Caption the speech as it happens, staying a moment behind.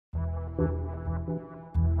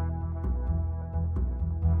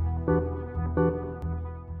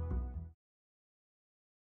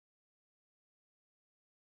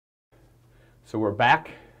So we're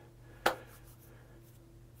back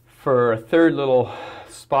for a third little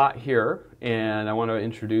spot here, and I want to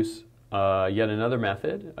introduce yet another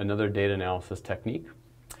method, another data analysis technique,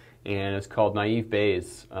 and it's called naive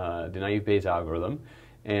Bayes, the naive Bayes algorithm.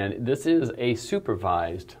 And this is a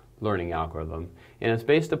supervised learning algorithm, and it's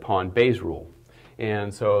based upon Bayes' rule.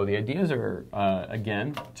 And so the ideas are,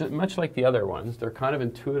 again, just much like the other ones, they're kind of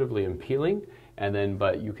intuitively appealing,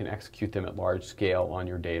 but you can execute them at large scale on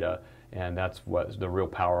your data. And that's what the real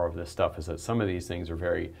power of this stuff is, that some of these things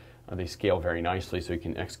are they scale very nicely, so you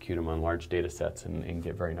can execute them on large data sets and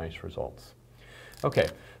get very nice results. Okay,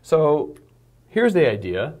 so here's the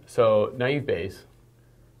idea. So naive Bayes.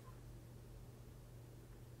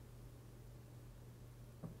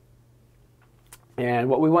 And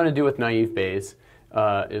what we want to do with naive Bayes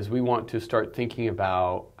is we want to start thinking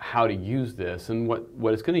about how to use this. And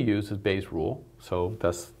what it's going to use is Bayes' rule. So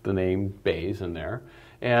that's the name Bayes in there.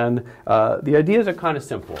 And the ideas are kind of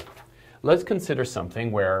simple. Let's consider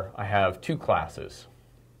something where I have two classes.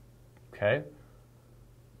 Okay?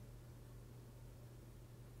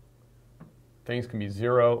 Things can be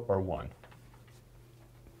 0 or 1.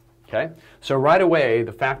 Okay? So right away,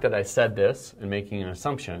 the fact that I said this and making an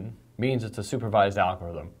assumption means it's a supervised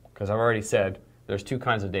algorithm, because I've already said there's two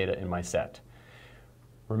kinds of data in my set.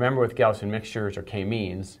 Remember, with Gaussian mixtures or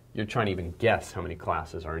k-means, you're trying to even guess how many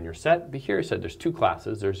classes are in your set. But here I said there's two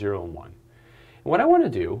classes, there's 0 and 1. And what I want to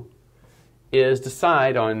do is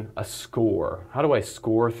decide on a score. How do I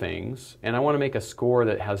score things? And I want to make a score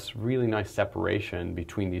that has really nice separation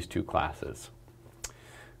between these two classes.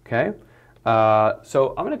 Okay?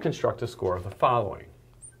 So I'm going to construct a score of the following.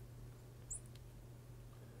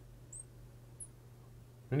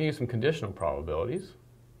 I'm going to use some conditional probabilities.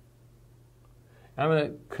 I'm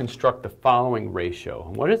going to construct the following ratio.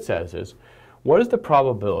 And what it says is, what is the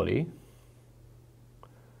probability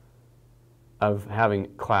of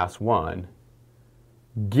having class 1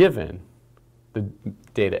 given the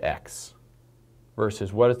data x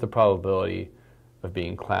versus what is the probability of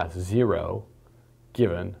being class 0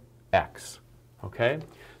 given x? Okay?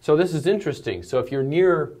 So this is interesting. So if you're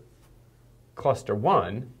near cluster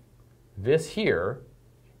 1, this here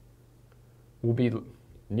will be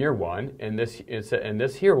near 1, and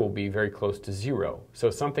this here will be very close to 0.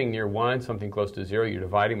 So something near 1, something close to 0, you're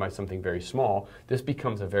dividing by something very small. This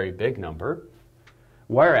becomes a very big number.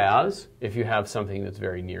 Whereas, if you have something that's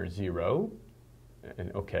very near 0,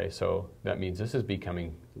 and okay, so that means this is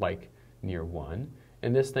becoming like near 1,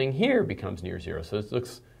 and this thing here becomes near 0. So this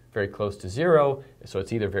looks very close to 0, so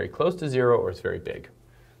it's either very close to 0 or it's very big.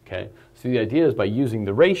 Okay? So the idea is by using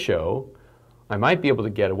the ratio, I might be able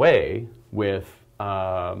to get away with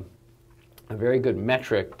a very good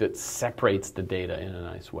metric that separates the data in a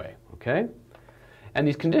nice way, okay? And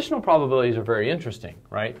these conditional probabilities are very interesting,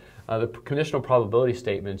 right? The conditional probability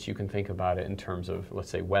statements, you can think about it in terms of, let's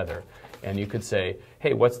say, weather. And you could say,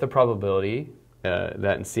 hey, what's the probability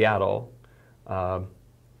that in Seattle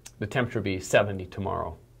the temperature will be 70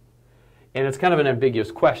 tomorrow? And it's kind of an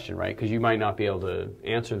ambiguous question, right? Because you might not be able to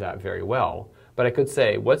answer that very well. But I could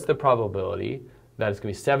say, what's the probability that it's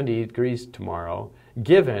going to be 70 degrees tomorrow,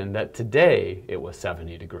 given that today it was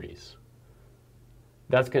 70 degrees.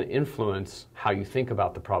 That's going to influence how you think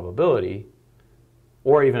about the probability.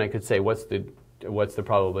 Or even I could say, what's the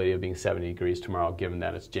probability of being 70 degrees tomorrow, given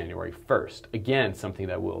that it's January 1st? Again, something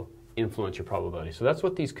that will influence your probability. So that's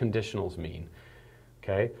what these conditionals mean.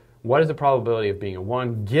 Okay? What is the probability of being a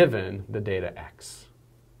 1 given the data x?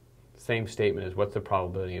 Same statement as what's the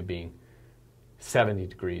probability of being 70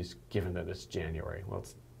 degrees given that it's January? Well,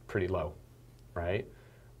 it's pretty low, right?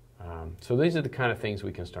 So these are the kind of things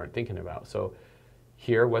we can start thinking about. So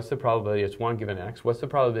here, what's the probability it's 1 given x? What's the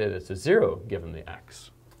probability that it's a 0 given the x?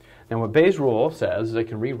 Now what Bayes' rule says is I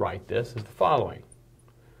can rewrite this as the following.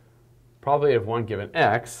 Probability of 1 given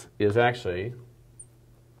x is actually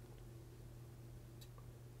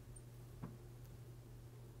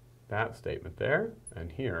that statement there,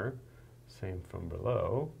 and here, same from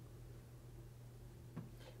below,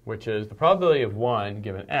 which is the probability of 1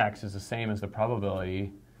 given x is the same as the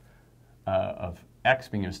probability of x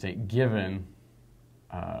being in a state given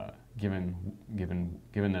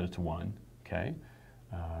given that it's 1, okay,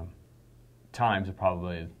 times the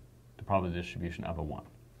probability distribution of a 1.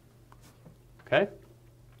 Okay?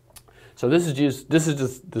 So this is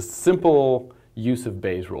just the simple use of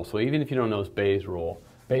Bayes' rule. So even if you don't know Bayes' rule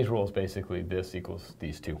is basically this equals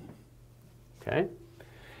these two. Okay?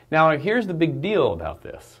 Now here's the big deal about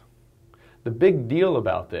this. the big deal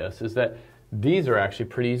about this is that these are actually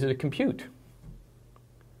pretty easy to compute.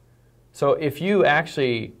 So if you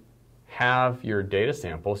actually have your data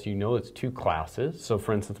samples, you know it's 2 classes. So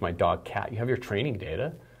for instance, my dog, cat, you have your training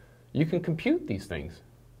data. You can compute these things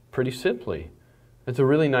pretty simply. It's a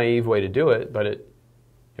really naive way to do it, but it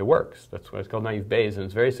works. That's why it's called naive Bayes, and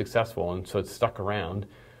it's very successful, and so it's stuck around.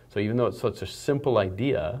 So even though it's such a simple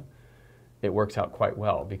idea, it works out quite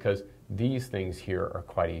well because these things here are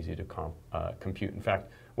quite easy to compute. In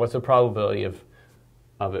fact, what's the probability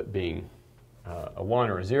of it being a 1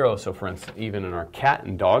 or a 0? So for instance, even in our cat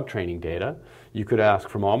and dog training data, you could ask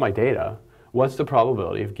from all my data, what's the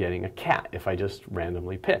probability of getting a cat if I just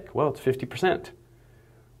randomly pick? Well, it's 50%.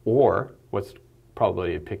 Or what's the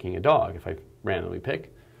probability of picking a dog if I randomly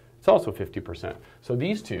pick? It's also 50%. So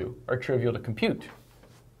these two are trivial to compute.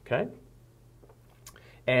 Okay?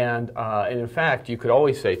 And in fact, you could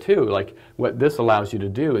always say too, like what this allows you to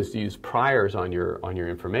do is to use priors on your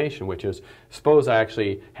information, which is, suppose I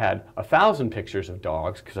actually had 1,000 pictures of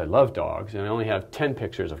dogs because I love dogs, and I only have 10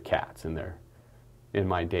 pictures of cats in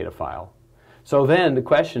my data file. So then the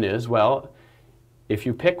question is, well, if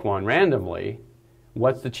you pick one randomly,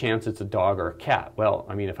 what's the chance it's a dog or a cat? Well,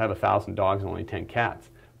 I mean, if I have 1,000 dogs and only 10 cats,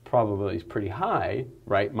 probability is pretty high,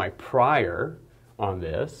 right? My prior on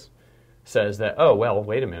this says that, oh, well,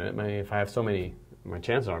 wait a minute, if I have so many, my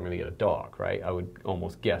chances are I'm going to get a dog, right? I would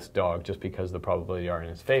almost guess dog just because the probability are in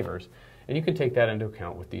its favors. And you can take that into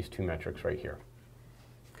account with these 2 metrics right here.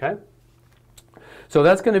 Okay? So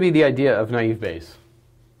that's going to be the idea of naive Bayes.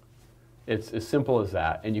 It's as simple as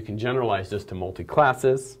that. And you can generalize this to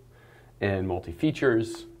multi-classes and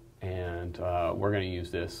multi-features. And we're going to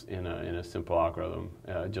use this in a simple algorithm,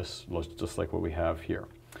 just like what we have here.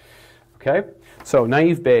 Okay? So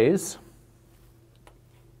naive Bayes.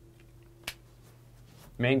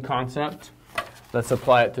 Main concept, let's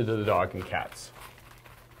apply it to the dog and cats.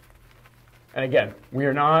 And again, we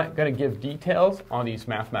are not going to give details on these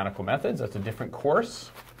mathematical methods. That's a different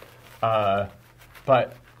course.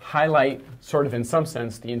 But highlight, sort of in some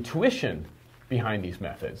sense, the intuition behind these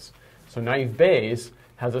methods. So naive Bayes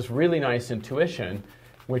has this really nice intuition,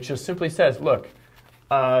 which just simply says, look,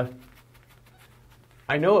 I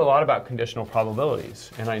know a lot about conditional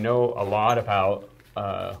probabilities, and I know a lot about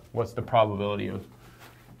what's the probability of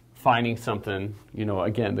finding something. You know,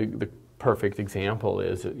 again, the perfect example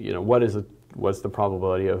is, you know, what's the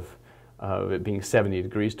probability of it being 70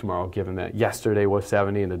 degrees tomorrow, given that yesterday was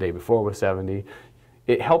 70 and the day before was 70.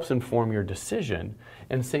 It helps inform your decision.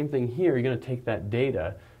 And same thing here, you're going to take that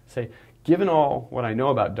data, say, given all what I know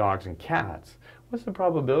about dogs and cats, what's the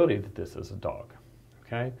probability that this is a dog?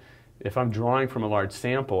 Okay? If I'm drawing from a large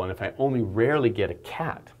sample and if I only rarely get a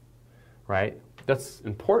cat, right? That's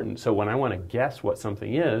important. So when I want to guess what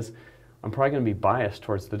something is, I'm probably going to be biased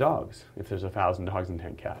towards the dogs if there's 1,000 dogs and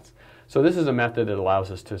 10 cats. So this is a method that allows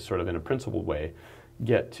us to sort of, in a principled way,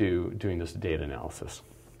 get to doing this data analysis.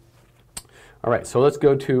 All right, so let's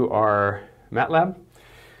go to our MATLAB.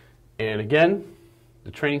 And again,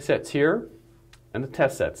 the training set's here and the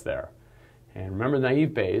test set's there. And remember,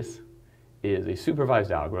 naive Bayes is a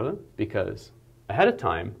supervised algorithm because ahead of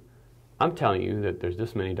time, I'm telling you that there's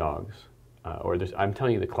this many dogs. I'm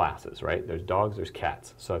telling you the classes, right? There's dogs, there's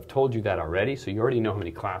cats. So I've told you that already, so you already know how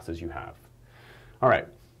many classes you have. All right,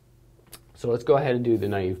 so let's go ahead and do the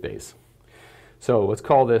naive Bayes. So let's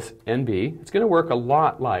call this NB. It's going to work a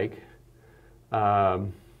lot like the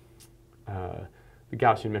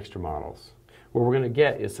Gaussian mixture models. What we're going to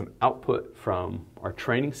get is some output from our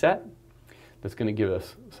training set that's going to give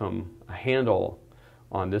us a handle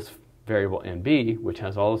on this variable NB, which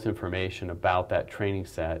has all this information about that training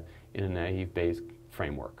set in a naive Bayes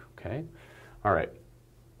framework. Okay? All right.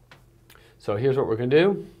 So here's what we're going to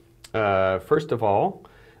do. First of all,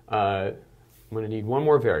 I'm going to need one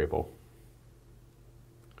more variable.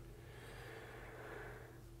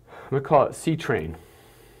 I'm going to call it ctrain.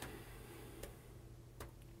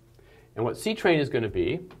 And what ctrain is going to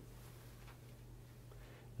be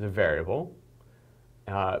is a variable.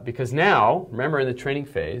 Because now, remember in the training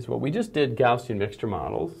phase, what we just did Gaussian mixture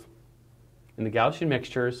models. In the Gaussian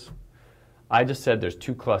mixtures, I just said there's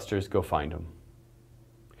 2 clusters, go find them.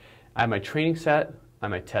 I have my training set, I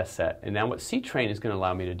have my test set. And now what ctrain is going to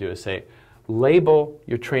allow me to do is say, label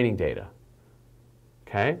your training data.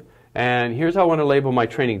 Okay? And here's how I want to label my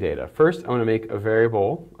training data. First, I want to make a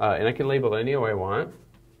variable, and I can label it any way I want.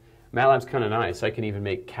 MATLAB's kind of nice. I can even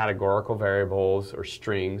make categorical variables or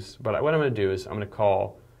strings. But what I'm going to do is I'm going to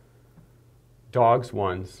call dogs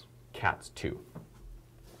 1s, cats 2.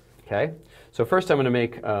 Okay? So first I'm going to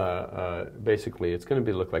make, basically, it's going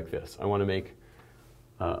to look like this. I want to make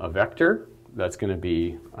a vector that's going to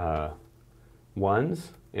be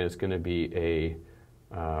ones, and it's going to be a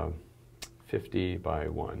 50 by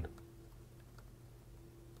 1.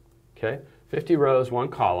 Okay, 50 rows, 1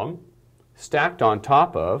 column, stacked on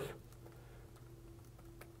top of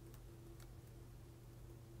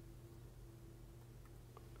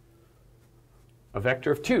a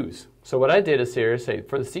vector of 2's. So what I did is here, say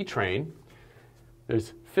for the C train,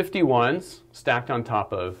 there's 50 ones stacked on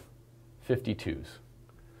top of 50 2's.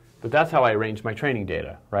 But that's how I arrange my training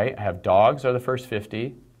data, right? I have dogs are the first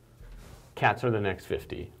 50, cats are the next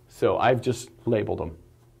 50. So I've just labeled them.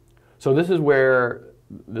 So this is where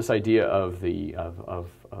this idea of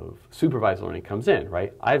supervised learning comes in,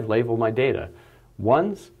 right? I've labeled my data.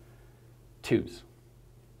 1's, 2's,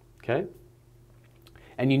 okay?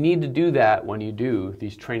 And you need to do that when you do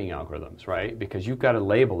these training algorithms, right? Because you've got to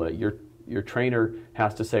label it. Your trainer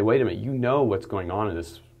has to say, wait a minute, you know what's going on in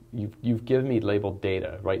this. You've given me labeled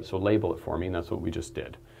data, right? So label it for me, and that's what we just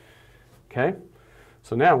did. Okay?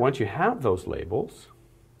 So now once you have those labels,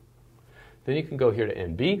 then you can go here to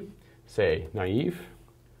NB, say naive,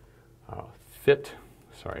 fit.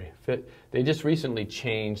 They just recently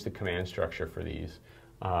changed the command structure for these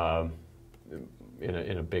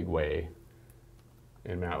in a big way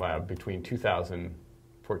in MATLAB between 2014A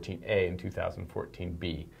and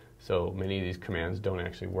 2014B. So many of these commands don't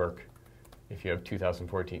actually work if you have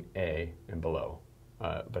 2014A and below,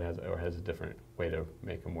 but has a different way to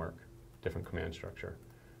make them work, different command structure.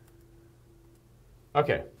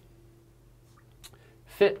 Okay.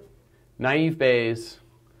 Fit, naive Bayes,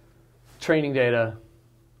 training data,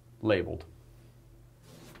 labeled.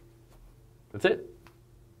 That's it.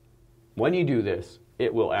 When you do this,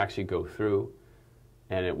 it will actually go through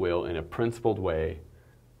and it will, in a principled way,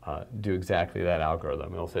 do exactly that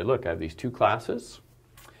algorithm. It'll say, look, I have these 2 classes.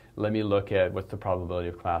 Let me look at what's the probability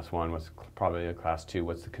of class 1, what's the probability of class 2,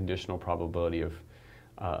 what's the conditional probability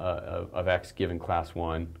of x given class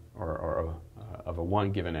 1, or of a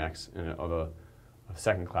 1 given x, and of a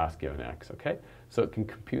second class given x, okay? So it can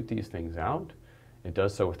compute these things out. It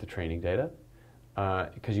does so with the training data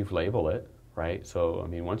because you've labeled it, right? So, I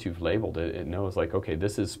mean, once you've labeled it, it knows, like, okay,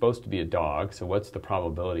 this is supposed to be a dog, so what's the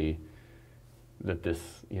probability that this,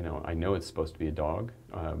 you know, I know it's supposed to be a dog,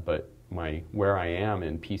 but where I am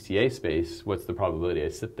in PCA space, what's the probability I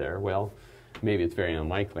sit there? Well, maybe it's very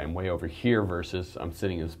unlikely. I'm way over here versus I'm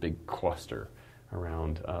sitting in this big cluster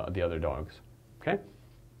around the other dogs, okay?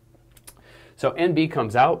 So NB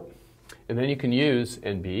comes out, and then you can use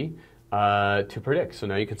NB to predict. So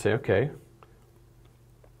now you can say, okay,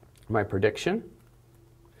 my prediction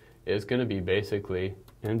is going to be basically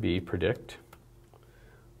NB predict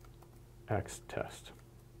X test.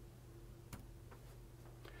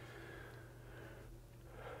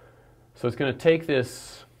 So it's going to take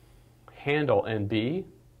this handle NB,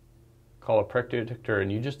 call a predictor,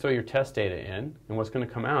 and you just throw your test data in, and what's going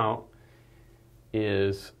to come out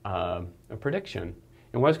is a prediction.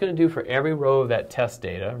 And what it's going to do for every row of that test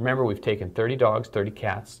data, remember we've taken 30 dogs, 30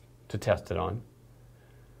 cats to test it on.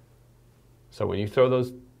 So when you throw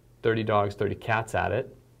those 30 dogs, 30 cats at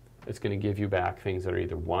it, it's going to give you back things that are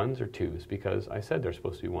either 1's or 2's, because I said they're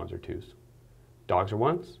supposed to be 1's or 2's. Dogs are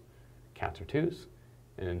 1's, cats are 2's,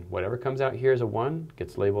 and whatever comes out here as a 1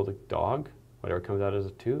 gets labeled a dog. Whatever comes out as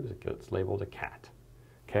a 2 it gets labeled a cat.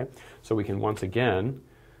 Okay? So we can once again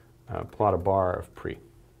plot a bar of pre.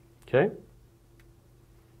 Okay?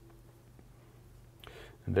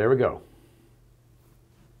 And there we go.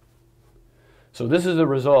 So this is the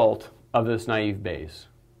result of this naive Bayes.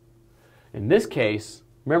 In this case,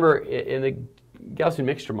 remember in the Gaussian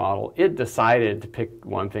mixture model, it decided to pick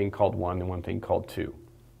one thing called 1 and one thing called 2.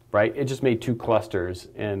 Right? It just made 2 clusters,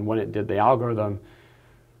 and when it did the algorithm,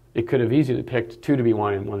 it could have easily picked 2 to be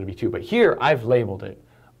 1 and 1 to be 2. But here, I've labeled it.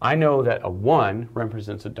 I know that a 1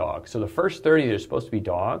 represents a dog. So the first 30 are supposed to be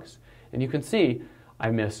dogs, and you can see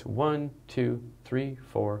I miss 1, 2, 3,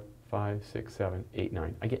 4, 5, 6, 7, 8,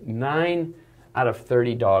 9. I get 9 out of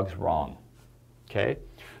 30 dogs wrong. Okay?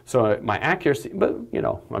 So my accuracy, but you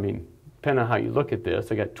know, I mean, depending on how you look at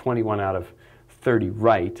this, I got 21 out of 30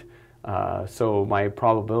 right. So my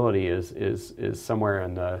probability is somewhere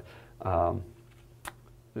in the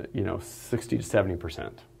 60 to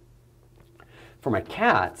 70%. For my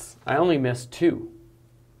cats, I only missed 2.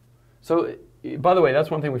 So, by the way, that's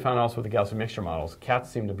one thing we found also with the Gaussian mixture models. Cats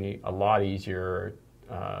seem to be a lot easier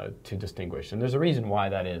to distinguish, and there's a reason why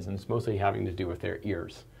that is, and it's mostly having to do with their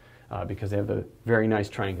ears, because they have the very nice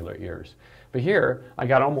triangular ears. But here, I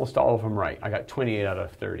got almost all of them right. I got 28 out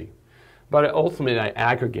of 30. But ultimately, I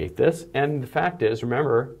aggregate this, and the fact is,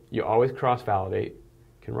 remember, you always cross-validate.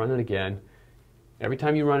 You can run it again. Every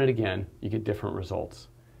time you run it again, you get different results.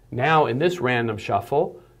 Now, in this random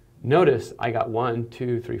shuffle, Notice I got 1,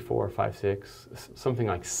 2, 3, 4, 5, 6, something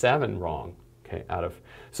like 7 wrong. Okay,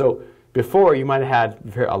 so before you might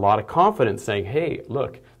have had a lot of confidence saying, hey,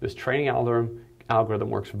 look, this training algorithm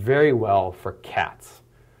works very well for cats.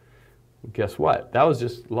 Guess what? That was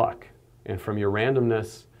just luck. And from your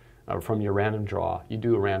randomness, from your random draw, you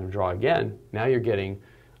do a random draw again, now you're getting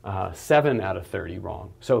 7 out of 30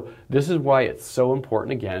 wrong. So this is why it's so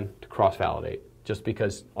important, again, to cross-validate. Just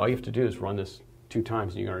because all you have to do is run this 2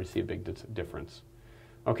 times and you already see a big difference.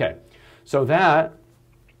 Okay, so that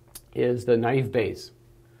is the naive Bayes.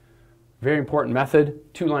 Very important method,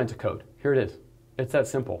 2 lines of code. Here it is. It's that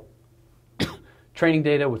simple. Training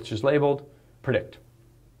data, which is labeled, predict.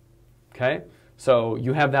 Okay, so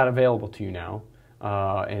you have that available to you now,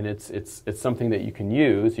 and it's something that you can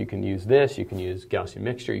use. You can use this, you can use Gaussian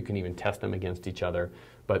mixture, you can even test them against each other,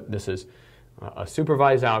 but this is a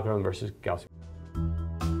supervised algorithm versus Gaussian.